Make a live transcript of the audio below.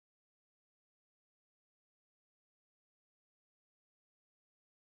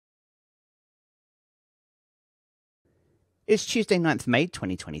It's Tuesday, 9th of May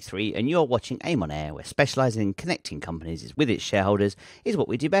 2023, and you're watching AIM on Air, where specialising in connecting companies with its shareholders is what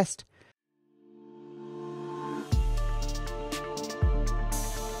we do best.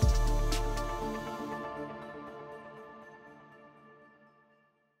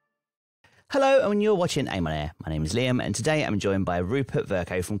 Hello, and you're watching AIM on Air. My name is Liam, and today I'm joined by Rupert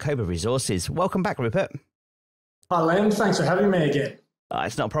Verco from Cobra Resources. Welcome back, Rupert. Hi, Liam. Thanks for having me again.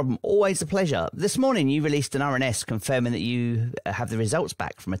 It's not a problem. Always a pleasure. This morning, you released an RNS confirming that you have the results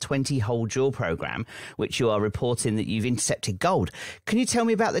back from a 20-hole drill program, which you are reporting that you've intercepted gold. Can you tell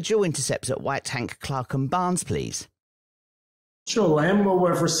me about the drill intercepts at White Tank, Clark and Barnes, please? Sure, Liam. Well,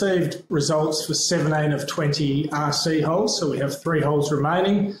 we've received results for 17 of 20 RC holes, so we have 3 holes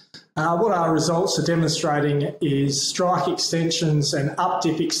remaining. What our results are demonstrating is strike extensions and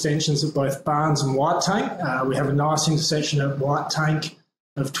up-dip extensions at both Barnes and White Tank. We have a nice intersection at White Tank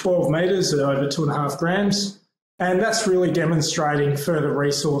of 12 metres at over 2.5 grams. And that's really demonstrating further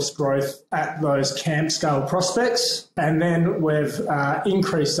resource growth at those camp scale prospects. And then we've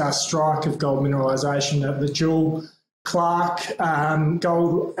increased our strike of gold mineralisation at the Jewel, Clark,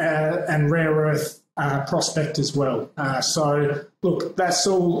 gold and rare earth prospect as well. So, look, that's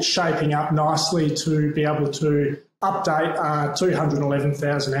all shaping up nicely to be able to update our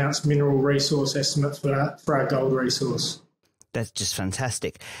 211,000 ounce mineral resource estimate for our gold resource. That's just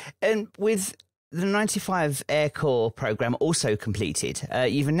fantastic. And with the 95 Aircore program also completed,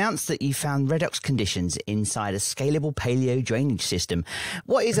 you've announced that you found redox conditions inside a scalable paleo drainage system.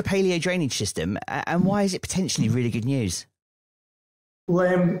 What is a paleo drainage system, and why is it potentially really good news?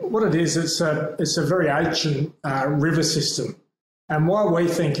 Liam, what it is, it's a very ancient river system. And why we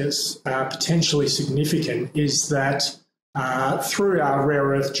think it's potentially significant is that through our rare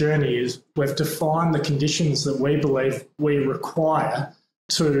earth journey is we've defined the conditions that we believe we require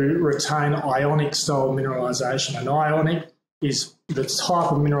to retain ionic style mineralisation. And ionic is the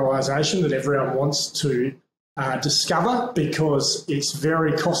type of mineralisation that everyone wants to discover because it's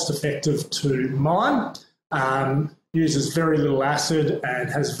very cost effective to mine, uses very little acid and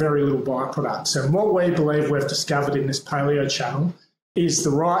has very little byproducts. And what we believe we've discovered in this paleo channel is the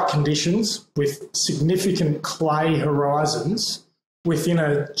right conditions with significant clay horizons within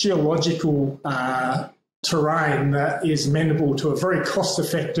a geological terrain that is amenable to a very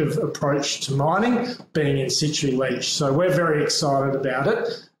cost-effective approach to mining, being in situ leach. So we're very excited about it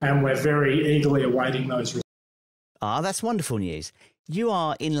and we're very eagerly awaiting those results. That's wonderful news. You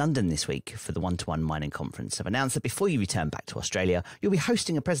are in London this week for the One-to-One Mining Conference. I've announced that before you return back to Australia, you'll be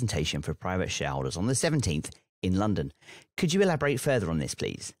hosting a presentation for private shareholders on the 17th in London. Could you elaborate further on this,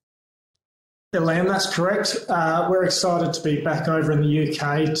 please? Yeah, Liam, that's correct. We're excited to be back over in the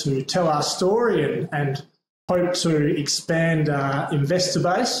UK to tell our story and hope to expand our investor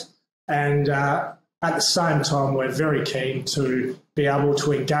base. And at the same time, we're very keen to be able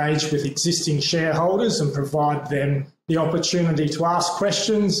to engage with existing shareholders and provide them the opportunity to ask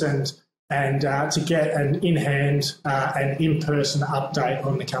questions and to get an in-hand and in-person update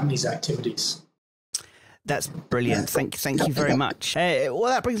on the company's activities. That's brilliant. Thank you very much. Well,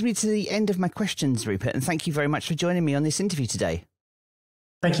 that brings me to the end of my questions, Rupert, and thank you very much for joining me on this interview today.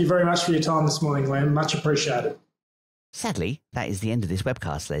 Thank you very much for your time this morning, Liam. Much appreciated. Sadly, that is the end of this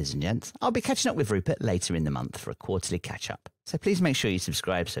webcast, ladies and gents. I'll be catching up with Rupert later in the month for a quarterly catch-up, so please make sure you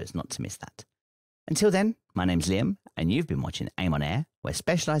subscribe so as not to miss that. Until then, my name's Liam, and you've been watching AIM on Air, where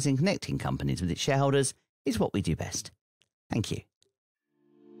specialising in connecting companies with its shareholders is what we do best. Thank you.